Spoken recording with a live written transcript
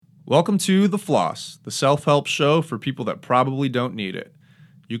Welcome to The Floss, the self-help show for people that probably don't need it.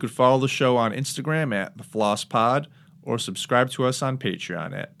 You could follow the show on Instagram at The Floss Pod or subscribe to us on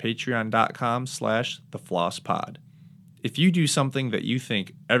Patreon at patreon.com/theflosspod. If you do something that you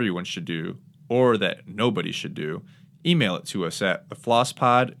think everyone should do or that nobody should do, email it to us at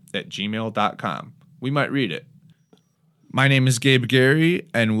theflosspod@gmail.com. We might read it. My name is Gabe Gary,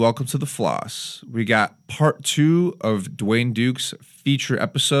 and welcome to The Floss. We got part 2 of Dwayne Duke's feature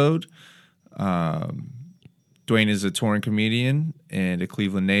episode. Dwayne is a touring comedian and a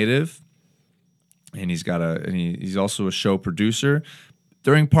Cleveland native, and he's also a show producer.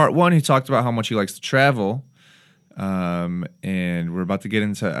 During part 1, he talked about how much he likes to travel, and we're about to get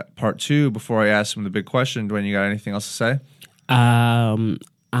into part 2. Before I ask him the big question, Dwayne, you got anything else to say?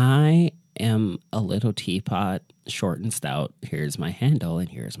 I am a little teapot, short and stout. Here's my handle, and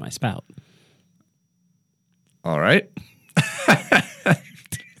here's my spout. All right.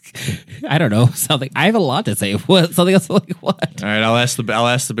 I don't know, something. I have a lot to say. What? Something else? Like what? All right. I'll ask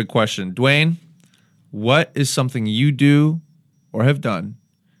the big question, Dwayne. What is something you do or have done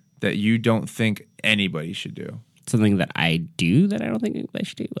that you don't think anybody should do? Something that I do that I don't think anybody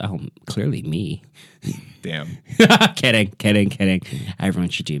should do. Clearly me. Damn. Kidding. Everyone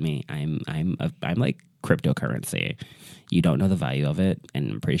should do me. I'm like cryptocurrency. You don't know the value of it,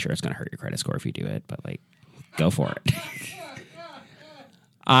 and I'm pretty sure it's going to hurt your credit score if you do it. But like, go for it.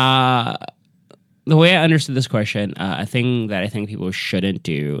 The way I understood this question, a thing that I think people shouldn't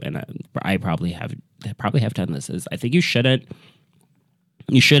do, and I probably have done this, is I think you shouldn't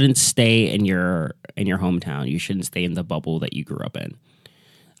stay in your hometown. You shouldn't stay in the bubble that you grew up in.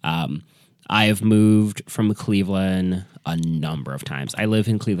 I have moved from Cleveland a number of times. I live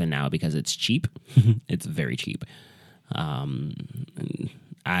in Cleveland now because it's cheap. It's very cheap. I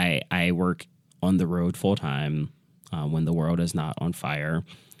work on the road full time when the world is not on fire.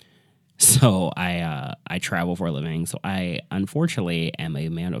 So I travel for a living. So I unfortunately am a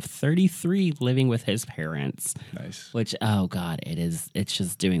man of 33 living with his parents. Nice. Which, oh God, it's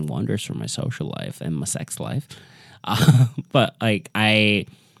just doing wonders for my social life and my sex life. But like I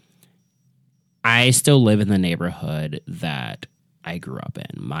still live in the neighborhood that I grew up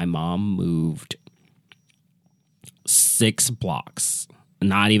in. My mom moved 6 blocks,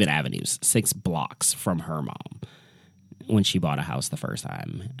 not even avenues, 6 blocks from her mom when she bought a house the first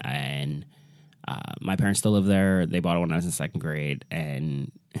time. And my parents still live there. They bought it when I was in 2nd grade,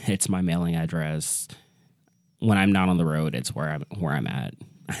 and it's my mailing address. When I'm not on the road, it's where I'm at.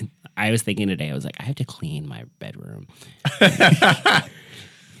 I was thinking today, I was like, I have to clean my bedroom.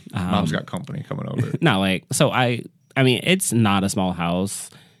 Mom's got company coming over. No, like, so I mean, it's not a small house.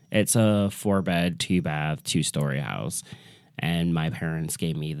 It's a 4-bed, 2-bath, 2-story house. And my parents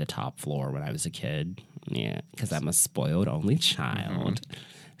gave me the top floor when I was a kid. Yeah, because I'm a spoiled only child. Mm-hmm.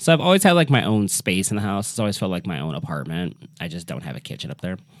 So I've always had like my own space in the house. It's always felt like my own apartment. I just don't have a kitchen up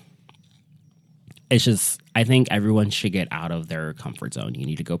there. It's just, I think everyone should get out of their comfort zone. You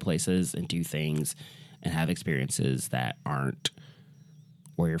need to go places and do things and have experiences that aren't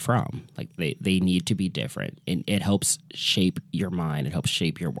where you're from. Like they need to be different. And it helps shape your mind. It helps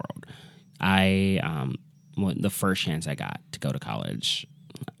shape your world. The first chance I got to go to college,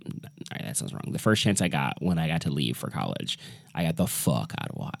 all right, that sounds wrong. The first chance I got when I got to leave for college, I got the fuck out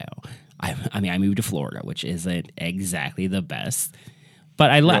of Ohio. I moved to Florida, which isn't exactly the best, but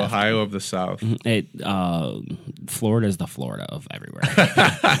I left. Ohio of the South. Florida is the Florida of everywhere.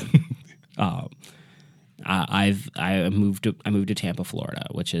 I moved to Tampa, Florida,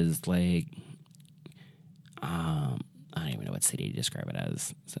 which is like, I don't even know what city to describe it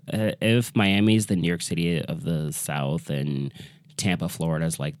as. If Miami's the New York City of the South, and Tampa, Florida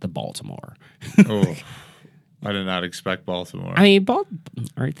is like the Baltimore. Oh, I did not expect Baltimore. I mean,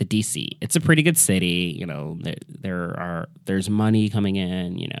 the DC. It's a pretty good city. You know, there's money coming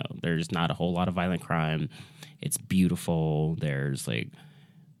in. You know, there's not a whole lot of violent crime. It's beautiful. There's like,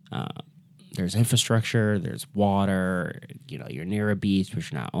 there's infrastructure. There's water. You know, you're near a beach, but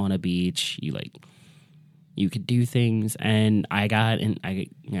you're not on a beach. You could do things, and I got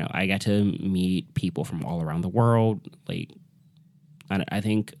to meet people from all around the world. Like, I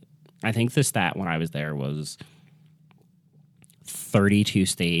think the stat when I was there was 32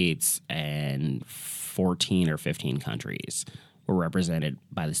 states and 14 or 15 countries were represented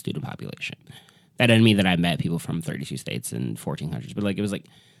by the student population. That didn't mean that I met people from 32 states and 14 countries, but like it was like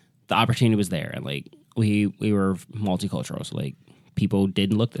the opportunity was there, and like we were multicultural, so like people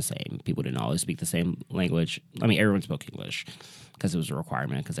didn't look the same. People didn't always speak the same language. I mean, everyone spoke English because it was a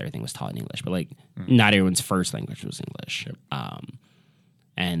requirement because everything was taught in English, but like not everyone's first language was English. Yep.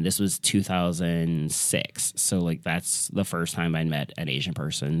 And this was 2006. So, like, that's the first time I met an Asian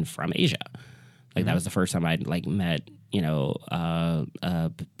person from Asia. Like, that was the first time I'd, like, met, you know,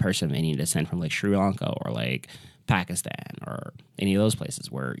 a person of Indian descent from, like, Sri Lanka or, like, Pakistan or any of those places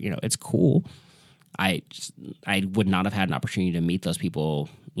where, you know, it's cool. I would not have had an opportunity to meet those people,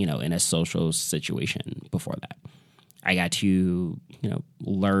 you know, in a social situation before that. I got to, you know,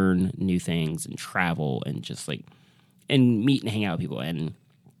 learn new things and travel and just, like, and meet and hang out with people. And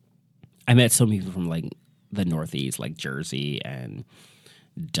I met some people from, like, the Northeast, like Jersey and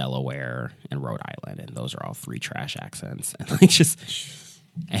Delaware and Rhode Island, and those are all 3 trash accents. And, like, just,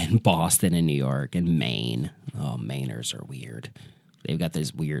 and Boston and New York and Maine. Oh, Mainers are weird. They've got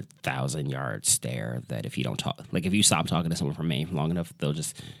this weird 1,000-yard stare that if you don't talk, like, if you stop talking to someone from Maine for long enough, they'll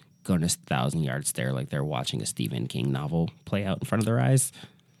just go on this 1,000-yard stare like they're watching a Stephen King novel play out in front of their eyes.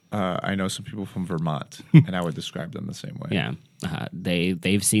 I know some people from Vermont, and I would describe them the same way. Yeah.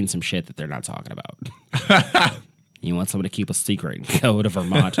 They've seen some shit that they're not talking about. You want someone to keep a secret, go to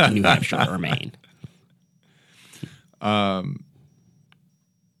Vermont, New Hampshire, or Maine.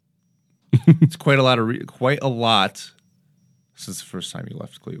 It's quite a lot since the first time you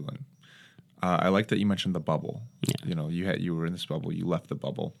left Cleveland. I like that you mentioned the bubble. Yeah. You know, you were in this bubble, you left the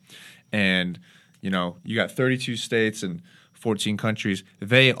bubble. And, you know, you got 32 states and 14 countries.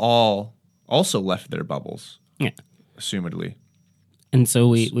 They all also left their bubbles. Yeah. Assumedly. And so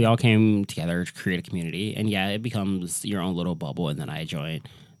we all came together to create a community. And yeah, it becomes your own little bubble. And then I joined.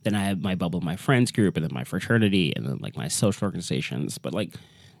 Then I had my bubble, my friends group, and then my fraternity, and then, like, my social organizations. But, like,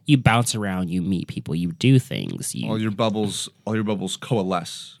 you bounce around, you meet people, you do things. All your bubbles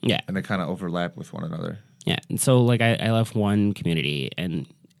coalesce. Yeah. And they kind of overlap with one another. Yeah. And so, like, I left one community, and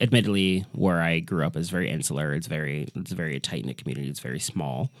admittedly, where I grew up is very insular. It's a very tight-knit community. It's very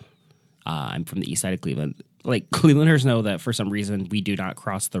small. I'm from the east side of Cleveland. Like, Clevelanders know that for some reason we do not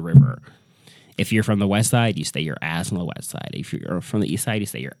cross the river. If you're from the west side, you stay your ass on the west side. If you're from the east side, you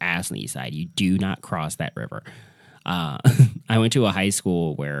stay your ass on the east side. You do not cross that river. I went to a high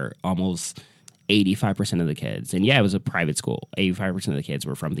school where almost 85% of the kids, and yeah, it was a private school, 85% of the kids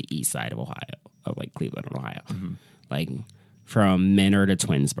were from the east side of Ohio, of, like, Cleveland, Ohio. Mm-hmm. Like, from Menor to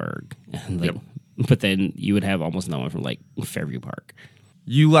Twinsburg. And, like, but then you would have almost no one from, like, Fairview Park.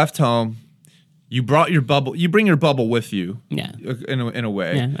 You left home. You brought your bubble. You bring your bubble with you. Yeah. In a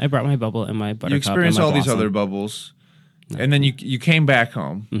way. Yeah, I brought my bubble and my buttercup. You experienced and my all blossom. these other bubbles. And then you came back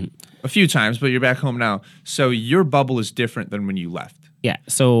home a few times, but you're back home now. So your bubble is different than when you left. Yeah.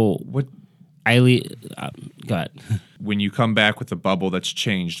 So what? Go ahead. When you come back with a bubble that's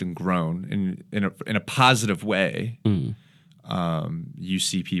changed and grown in a positive way, you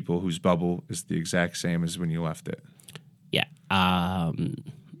see people whose bubble is the exact same as when you left it. Yeah.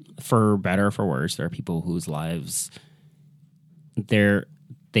 For better or for worse, there are people whose lives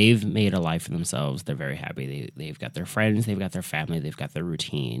they've made a life for themselves. They're very happy. They've got their friends, they've got their family, they've got their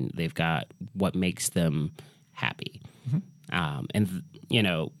routine, they've got what makes them happy. Mm-hmm. And, you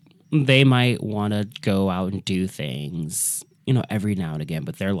know, they might want to go out and do things, you know, every now and again,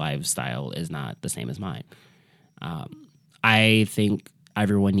 but their lifestyle is not the same as mine. I think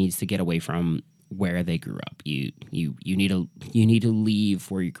everyone needs to get away from where they grew up. You need to leave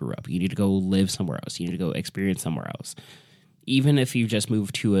where you grew up. You need to go live somewhere else. You need to go experience somewhere else. Even if you just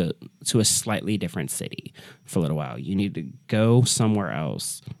moved to a slightly different city for a little while, you need to go somewhere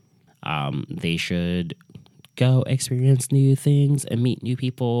else. They should go experience new things and meet new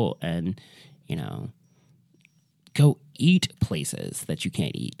people, and, you know, go eat places that you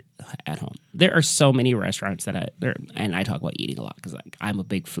can't eat at home. There are so many restaurants and I talk about eating a lot because, like, I'm a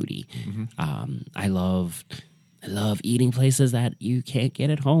big foodie. Mm-hmm. I love eating places that you can't get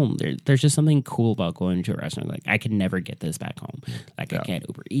at home. There's just something cool about going to a restaurant. Like, I can never get this back home. Like, I can't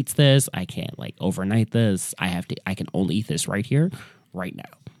Uber Eats this. I can't, like, overnight this. I can only eat this right here, right now.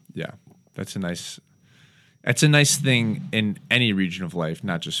 Yeah, that's a nice thing in any region of life,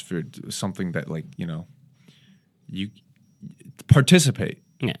 not just food. Something that, like, you know, you participate.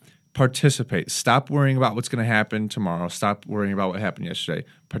 Yeah. Participate. Stop worrying about what's going to happen tomorrow. Stop worrying about what happened yesterday.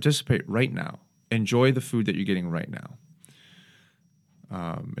 Participate right now. Enjoy the food that you're getting right now.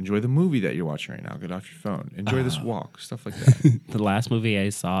 Enjoy the movie that you're watching right now. Get off your phone. Enjoy this walk. Stuff like that. The last movie I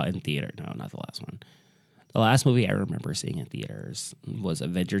saw in theater. No, not the last one. The last movie I remember seeing in theaters was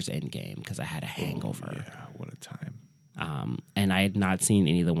Avengers Endgame because I had a hangover. Oh, yeah, what a time. And I had not seen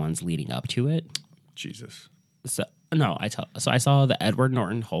any of the ones leading up to it. Jesus. So I saw the Edward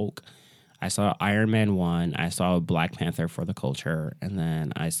Norton Hulk. I saw Iron Man 1. I saw Black Panther for the Culture. And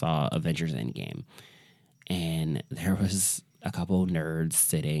then I saw Avengers Endgame. And there was a couple nerds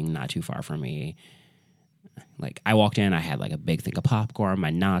sitting not too far from me. Like, I walked in, I had like a big thing of popcorn,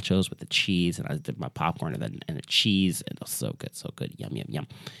 my nachos with the cheese, and I did my popcorn and the cheese, and it was so good, so good. Yum, yum, yum.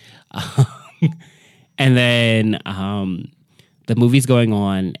 And then the movie's going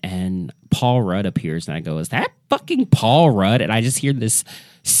on, and Paul Rudd appears, and I go, is that fucking Paul Rudd? And I just hear this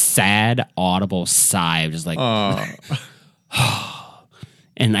sad, audible sigh of just like,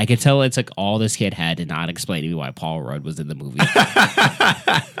 and I could tell it took all this kid had to not explain to me why Paul Rudd was in the movie.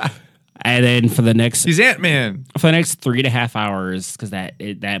 And then he's Ant-Man. For the next 3.5 hours, because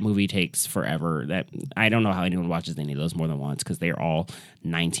that movie takes forever. That I don't know how anyone watches any of those more than once, because they're all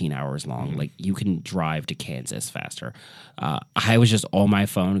 19 hours long. Mm-hmm. Like, you can drive to Kansas faster. I was just on my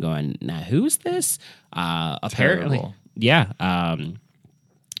phone going, now who's this? Apparently, terrible. Yeah.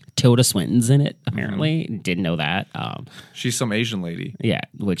 Tilda Swinton's in it, apparently. Mm-hmm. Didn't know that. She's some Asian lady. Yeah,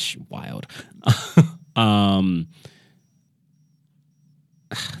 which, wild.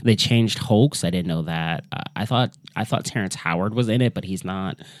 They changed Hulks. I didn't know that. I thought Terrence Howard was in it, but he's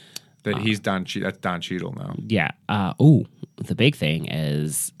not. He's Don. That's Don Cheadle now. Yeah. The big thing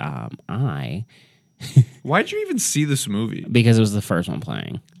is Why'd you even see this movie? Because it was the first one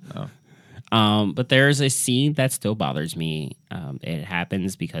playing. Oh. But there's a scene that still bothers me. It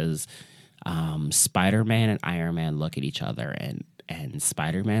happens because Spider-Man and Iron Man look at each other, and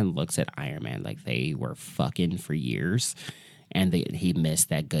Spider-Man looks at Iron Man like they were fucking for years. And he missed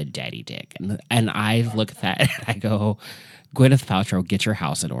that good daddy dick. And I look at that and I go, Gwyneth Paltrow, get your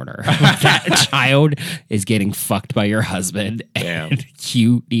house in order. That child is getting fucked by your husband. Damn. And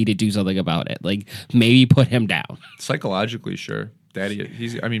you need to do something about it. Like, maybe put him down. Psychologically, sure.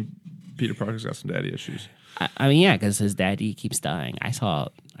 Peter Parker's got some daddy issues. I mean, yeah, because his daddy keeps dying. I saw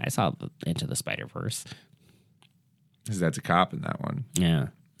Into the Spider-Verse. His dad's a cop in that one. Yeah,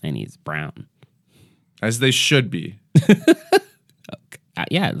 and he's brown. As they should be.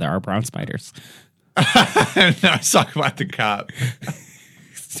 Yeah, there are brown spiders. No, I was talking about the cop.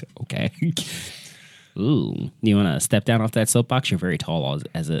 Okay. Ooh, you want to step down off that soapbox? You're very tall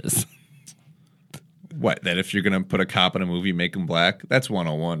as is. What, that if you're going to put a cop in a movie, make him black? That's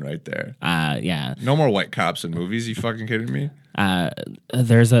 101 right there. Yeah. No more white cops in movies. You fucking kidding me?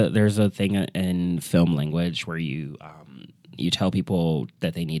 There's a thing in film language where you tell people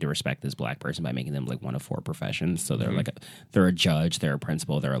that they need to respect this black person by making them like one of 4 professions. So they're they're a judge, they're a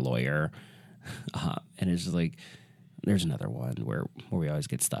principal, they're a lawyer, and it's just like there's another one where we always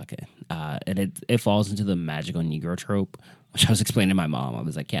get stuck in, and it falls into the magical Negro trope, which I was explaining to my mom. I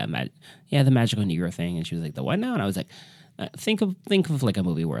was like, the magical Negro thing, and she was like, the what now? And I was like, think of like a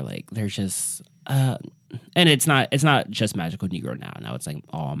movie where like there's just and it's not just magical Negro now. Now it's like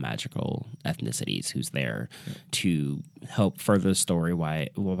all magical ethnicities who's there to help further the story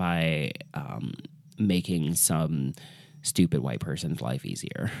by making some stupid white person's life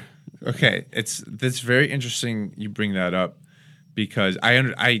easier. Okay, that's very interesting you bring that up, because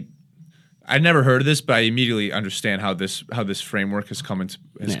I never heard of this, but I immediately understand how this framework has come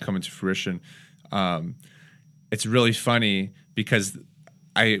into fruition. It's really funny because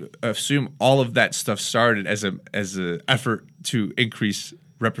I assume all of that stuff started as a effort to increase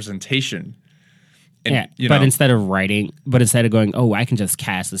representation. And, but instead of going, oh, I can just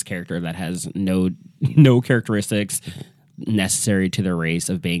cast this character that has no characteristics necessary to their race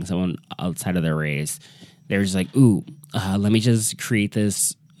of being someone outside of their race. They're just like, ooh, let me just create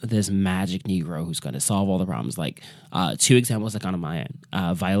this magic Negro who's going to solve all the problems. Like 2 examples that come to mind: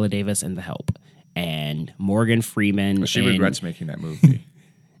 Viola Davis in The Help, and Morgan Freeman. She regrets making that movie.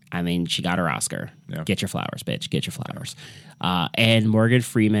 I mean, she got her Oscar. Yeah. Get your flowers, bitch. Get your flowers. And Morgan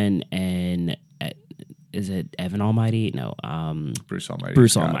Freeman and is it Evan Almighty? No, Bruce Almighty.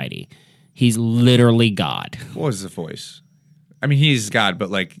 Bruce Almighty. He's literally God. What was the voice? I mean, he's God, but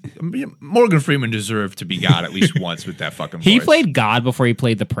like Morgan Freeman deserved to be God at least once with that fucking voice. He played God before he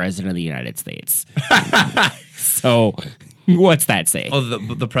played the President of the United States. So, what's that say? Oh,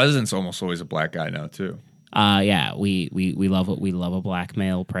 the president's almost always a black guy now too. Yeah, we love a black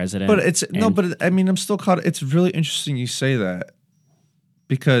male president. But I'm still caught. It's really interesting you say that,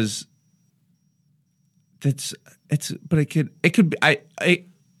 because it could be I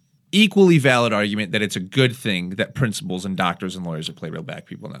equally valid argument that it's a good thing that principals and doctors and lawyers are play real black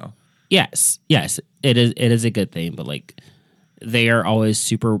people now. Yes, it is a good thing, but like they are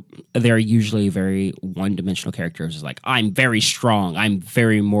usually very one-dimensional characters. It's like, I'm very strong, I'm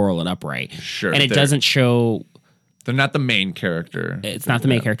very moral and upright. Sure. And it doesn't show. They're not the main character. It's not the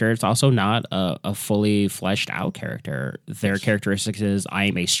main character. It's also not a fully fleshed out character. Their characteristics is, I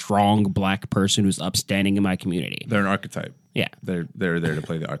am a strong black person who's upstanding in my community. They're an archetype. Yeah. They're there to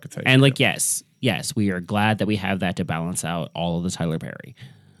play the archetype. And like, yes, we are glad that we have that to balance out all of the Tyler Perry.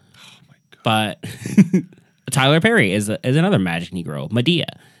 Oh my God. Tyler Perry is another magic Negro.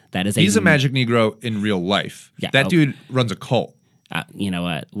 Medea. He's a magic Negro in real life. Yeah, that dude runs a cult. You know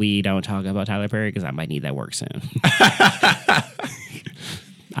what? We don't talk about Tyler Perry because I might need that work soon.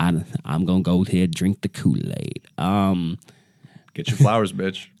 I'm gonna go here and drink the Kool-Aid. Get your flowers,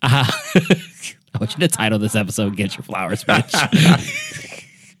 bitch. I want you to title this episode "Get Your Flowers, Bitch."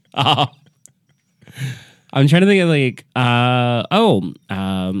 I'm trying to think of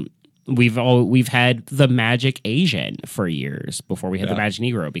we've had the Magic Asian for years before we had the Magic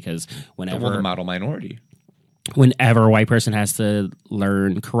Negro, because whenever the model minority. Whenever a white person has to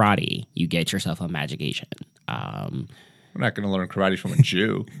learn karate, you get yourself a Magic Asian. We're not going to learn karate from a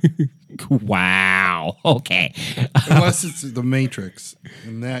Jew. Wow. Okay. Unless it's The Matrix.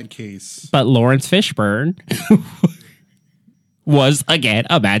 In that case. But Lawrence Fishburne was, again,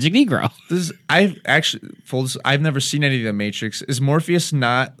 a Magic Negro. I've never seen any of The Matrix. Is Morpheus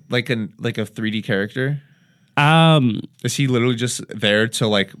not like a 3D character? Is he literally just there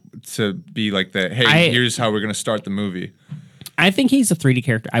to be like here's how we're going to start the movie? I think he's a 3D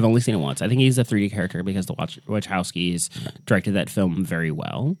character. I've only seen it once. I think he's a 3D character because the Wachowskis directed that film very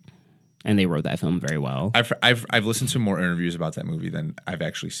well, and they wrote that film very well. I've listened to more interviews about that movie than I've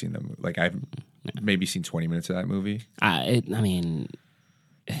actually seen the movie. Like I've maybe seen 20 minutes of that movie.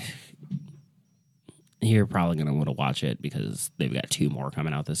 You're probably going to want to watch it because they've got 2 more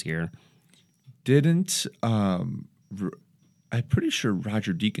coming out this year. I'm pretty sure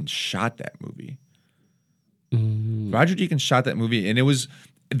Roger Deakins shot that movie. Roger Deakins shot that movie, and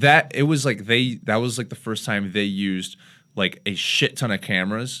that was the first time they used like a shit ton of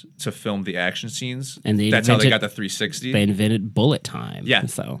cameras to film the action scenes, and that's how they got the 360. They invented bullet time. Yeah,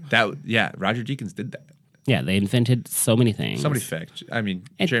 so Roger Deakins did that. Yeah, they invented so many things.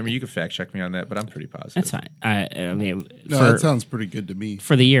 Jeremy, you can fact check me on that, but I'm pretty positive. That's fine. That sounds pretty good to me.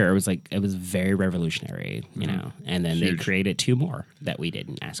 For the year, it was very revolutionary, you know. And then they created 2 more that we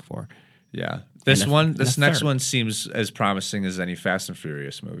didn't ask for. Yeah, this next one seems as promising as any Fast and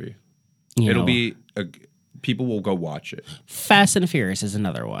Furious movie. People will go watch it. Fast and Furious is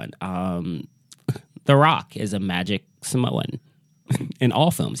another one. The Rock is a magic Samoan in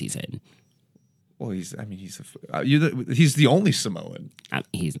all films he's in. Well, he's the only Samoan.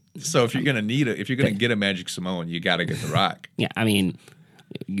 So if you're gonna get a magic Samoan, you got to get The Rock. Yeah,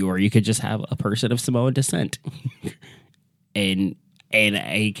 or you could just have a person of Samoan descent in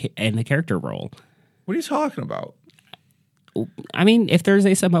a character role. What are you talking about? If there's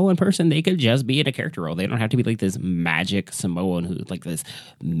a Samoan person, they could just be in a character role. They don't have to be like this magic Samoan who's like this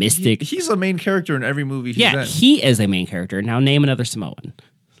mystic. He's a main character in every movie he's in. Yeah, he is a main character. Now name another Samoan.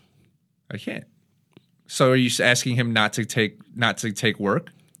 I can't. So are you asking him not to take work?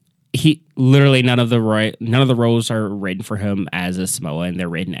 He literally none of the roles are written for him as a Samoan. They're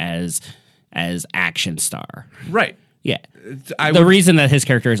written as action star. Right. Yeah. The reason that his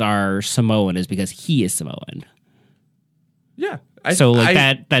characters are Samoan is because he is Samoan. Yeah. That's the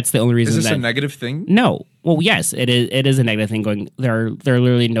only reason. Is this a negative thing? No. Well, yes, it is. It is a negative thing. Going there are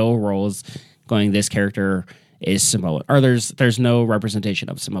literally no roles going. This character is Samoan, or there's no representation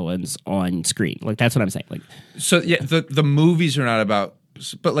of Samoans on screen. Like that's what I'm saying. Like so, yeah. The movies are not about.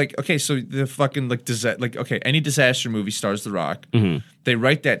 But so the fucking any disaster movie stars The Rock. Mm-hmm. They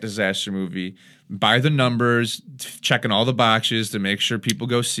write that disaster movie by the numbers, checking all the boxes to make sure people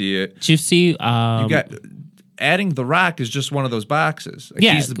go see it. Did you see? You got adding The Rock is just one of those boxes.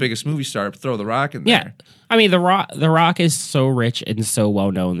 He's the biggest movie star. Throw The Rock in there. Yeah, The Rock is so rich and so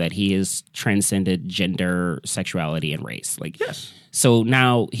well known that he has transcended gender, sexuality, and race. Yes. So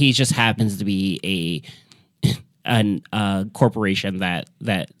now he just happens to be a corporation that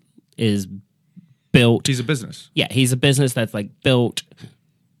is built. He's a business. Yeah, he's a business that's built,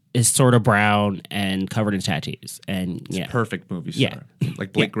 is sort of brown and covered in tattoos, and perfect movie star.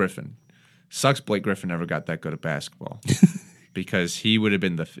 Like Blake Griffin. Sucks Blake Griffin never got that good at basketball because he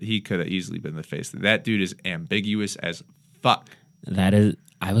could have easily been the face. That dude is ambiguous as fuck.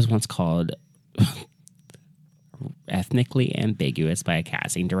 I was once called ethnically ambiguous by a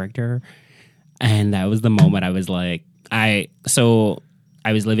casting director. And that was the moment I was like, I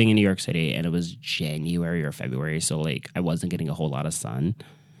was living in New York City and it was January or February. So I wasn't getting a whole lot of sun.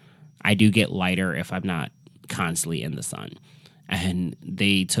 I do get lighter if I'm not constantly in the sun. And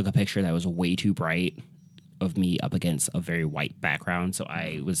they took a picture that was way too bright of me up against a very white background. So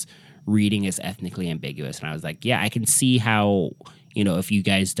I was reading as ethnically ambiguous. And I was like, yeah, I can see how, if you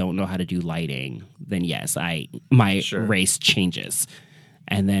guys don't know how to do lighting, then yes, my race changes.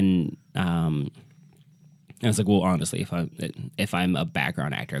 And then And I was like, well, honestly, if I'm a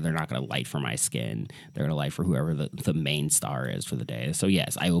background actor, they're not going to light for my skin. They're going to light for whoever the main star is for the day. So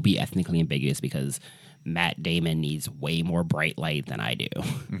yes, I will be ethnically ambiguous because Matt Damon needs way more bright light than I do.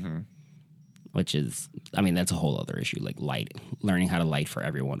 Mm-hmm. Which is, I mean, that's a whole other issue. Like learning how to light for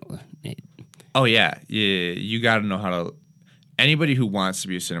everyone. Oh yeah, you got to know how to. Anybody who wants to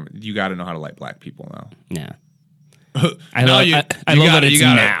be a cinema, you got to know how to light black people now. Yeah, I love that it's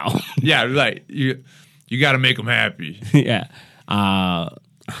now. Yeah, right. You got to make them happy. Yeah. A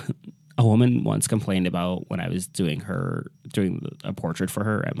woman once complained about when I was doing a portrait for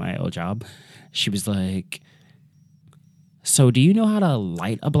her at my old job. She was like, so do you know how to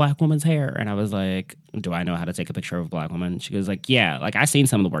light a black woman's hair? And I was like, do I know how to take a picture of a black woman? She goes like, yeah, like I seen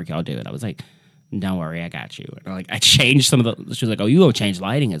some of the work y'all do. And I was like, don't worry, I got you. And I changed some of the, she was like, oh, you go change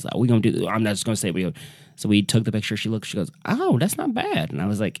lighting. Is that we going to do? I'm not just going to say we. So we took the picture. She goes, oh, that's not bad. And I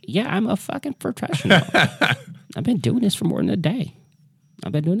was like, yeah, I'm a fucking professional. I've been doing this for more than a day.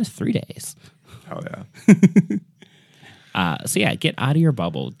 I've been doing this 3 days. Oh, yeah. So yeah, get out of your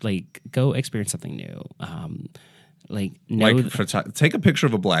bubble. Like, go experience something new. Take a picture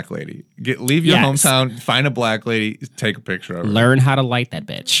of a black lady. Leave your hometown, find a black lady, take a picture of her. Learn how to light that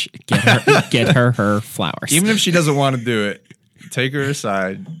bitch. Get her flowers. Even if she doesn't want to do it, take her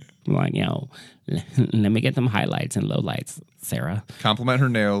aside. Like, let me get them highlights and lowlights, Sarah. Compliment her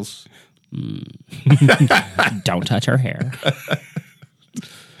nails. Don't touch her hair.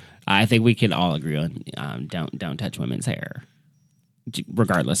 I think we can all agree on don't touch women's hair,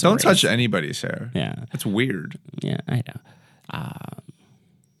 regardless. Don't of race. touch anybody's hair. Yeah, it's weird. Yeah, I know.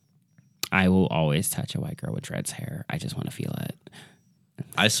 I will always touch a white girl with dreads hair. I just want to feel it.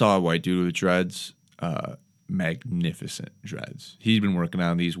 I saw a white dude with dreads. Magnificent dreads. He's been working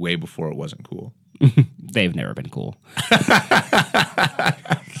on these way before it wasn't cool. They've never been cool.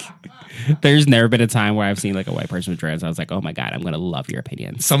 There's never been a time where I've seen like a white person with dreads. I was like, oh my God, I'm going to love your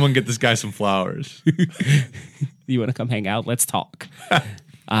opinion. Someone get this guy some flowers. You want to come hang out? Let's talk.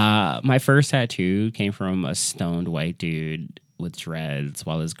 My first tattoo came from a stoned white dude with dreads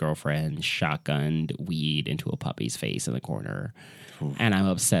while his girlfriend shotgunned weed into a puppy's face in the corner. Ooh. And I'm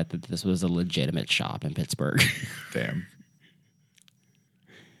upset that this was a legitimate shop in Pittsburgh. Damn.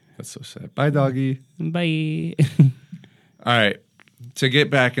 That's so sad. Bye, doggy. Bye. All right. To get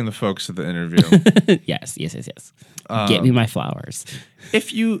back in the focus of the interview. Yes. Get me my flowers.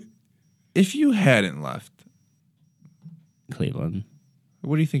 If you hadn't left Cleveland,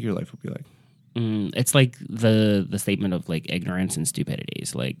 what do you think your life would be like? It's like the statement of like ignorance and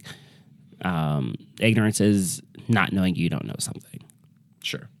stupidities. Like ignorance is not knowing you don't know something.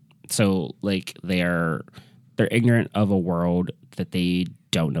 Sure. So like they're ignorant of a world that they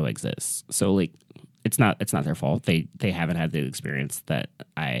don't know exists. So like it's not their fault. They haven't had the experience that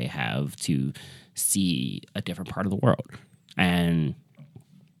I have to see a different part of the world. And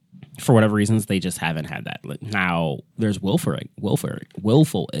for whatever reasons, they just haven't had that. Like now there's willful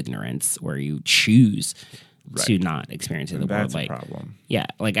ignorance where you choose to not experience the world. That's like, a problem. Yeah.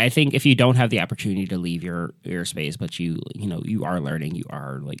 Like I think if you don't have the opportunity to leave your space, but you are learning,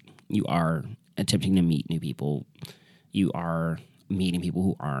 you are attempting to meet new people, you are meeting people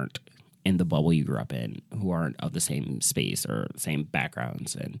who aren't in the bubble you grew up in, who aren't of the same space or same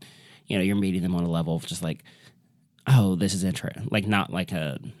backgrounds, and you're meeting them on a level of just like, oh, this is interesting. Like not like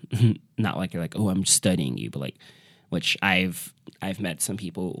you're like, oh, I'm studying you, but like, which I've met some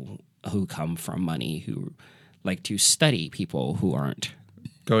people who come from money who like to study people who aren't.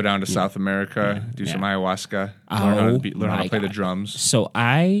 Go down to South America, do some ayahuasca, learn how to play the drums. So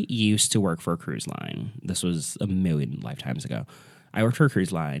I used to work for a cruise line. This was a million lifetimes ago. I worked for a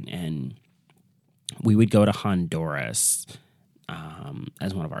cruise line, and we would go to Honduras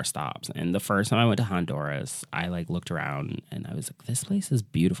as one of our stops. And the first time I went to Honduras, I like looked around, and I was like, this place is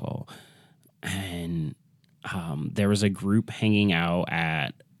beautiful. And there was a group hanging out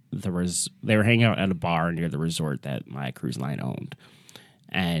they were hanging out at a bar near the resort that my cruise line owned.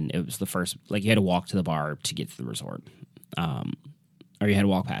 And it was the first, like, you had to walk to the bar to get to the resort. Or you had to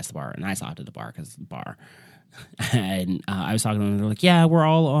walk past the bar. And I stopped at the bar because it's the bar. And I was talking to them, and they're like, yeah, we're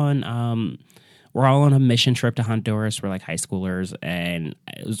all on a mission trip to Honduras. We're like high schoolers. And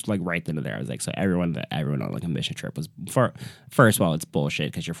it was like right then and there. I was like, so everyone on like a mission trip was, first of all, it's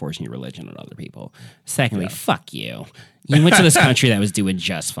bullshit because you're forcing your religion on other people. Secondly, fuck you. You went to this country that was doing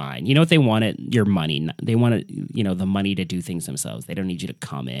just fine. You know what they wanted? Your money. They wanted, the money to do things themselves. They don't need you to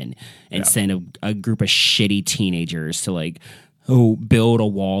come in and send a group of shitty teenagers to like, build a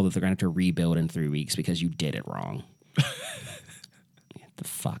wall that they're going to have to rebuild in 3 weeks because you did it wrong. Get the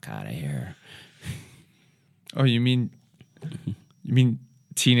fuck out of here. Oh, you mean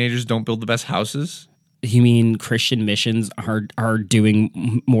teenagers don't build the best houses? You mean Christian missions are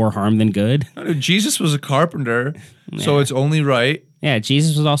doing more harm than good? No, dude, Jesus was a carpenter, so it's only right. Yeah,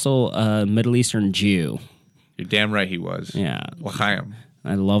 Jesus was also a Middle Eastern Jew. You're damn right he was. Yeah. L'chaim.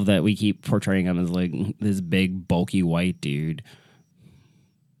 I love that we keep portraying him as like this big, bulky white dude.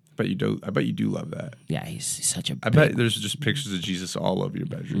 I bet you do love that. Yeah, he's such a I bet there's just pictures of Jesus all over your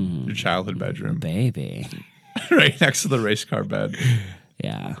bedroom, your childhood bedroom. baby. Right next to the race car bed.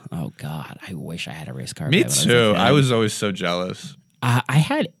 Yeah. Oh, God. I wish I had a race car Me bed when too. I I was always so jealous. I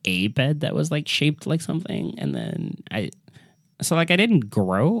had a bed that was like shaped like something, and then I didn't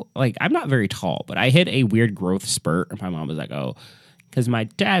grow. Like, I'm not very tall, but I hit a weird growth spurt, and my mom was like, oh, because my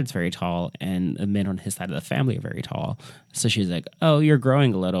dad's very tall, and the men on his side of the family are very tall. So she's like, oh, you're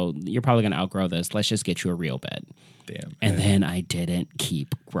growing a little. You're probably going to outgrow this. Let's just get you a real bed. Damn. And then I didn't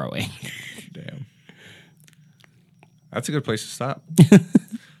keep growing. Damn. That's a good place to stop.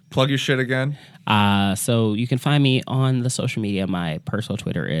 Plug your shit again. So you can find me on the social media. My personal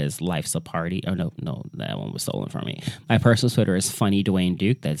Twitter is Life's a Party. Oh, no, that one was stolen from me. My personal Twitter is Funny Dwayne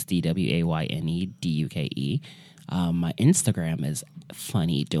Duke. That's DWAYNE DUKE. My Instagram is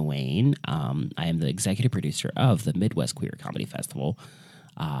Funny Dwayne. I am the executive producer of the Midwest Queer Comedy Festival,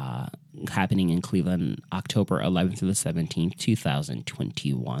 happening in Cleveland, October 11th through the 17th,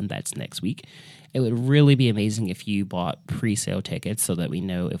 2021. That's next week. It would really be amazing if you bought pre-sale tickets so that we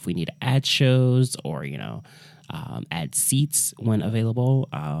know if we need to add shows or, add seats when available.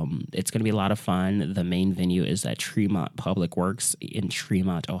 It's going to be a lot of fun. The main venue is at Tremont Public Works in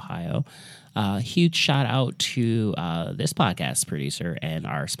Tremont, Ohio. Huge shout out to this podcast producer and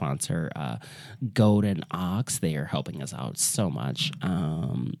our sponsor, Golden Ox. They are helping us out so much.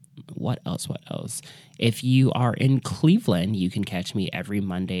 What else? If you are in Cleveland, you can catch me every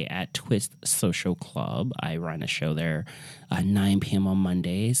Monday at Twist Social Club. I run a show there 9 p.m. on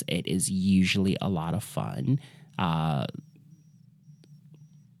Mondays. It is usually a lot of fun.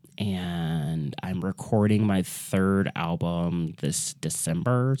 And I'm recording my third album this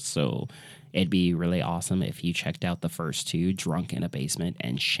December, so it'd be really awesome if you checked out the first two, Drunk in a Basement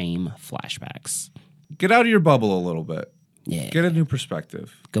and Shame Flashbacks. Get out of your bubble a little bit. Yeah. Get a new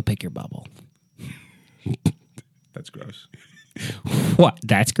perspective. Go pick your bubble. That's gross. What?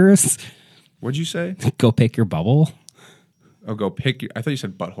 That's gross? What'd you say? Go pick your bubble? Oh, go pick your... I thought you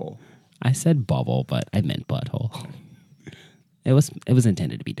said butthole. I said bubble, but I meant butthole. It was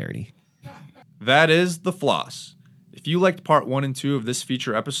intended to be dirty. That is The Floss. If you liked part 1 and 2 of this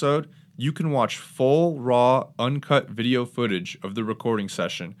feature episode, you can watch full, raw, uncut video footage of the recording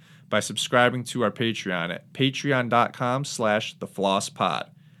session by subscribing to our Patreon at patreon.com/theflosspod.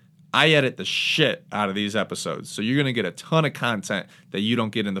 I edit the shit out of these episodes, so you're going to get a ton of content that you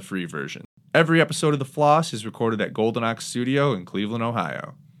don't get in the free version. Every episode of The Floss is recorded at Golden Ox Studio in Cleveland,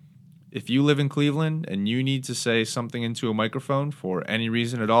 Ohio. If you live in Cleveland and you need to say something into a microphone for any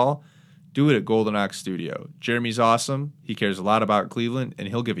reason at all, do it at Golden Ox Studio. Jeremy's awesome. He cares a lot about Cleveland, and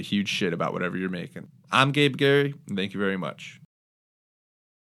he'll give a huge shit about whatever you're making. I'm Gabe Gary, and thank you very much.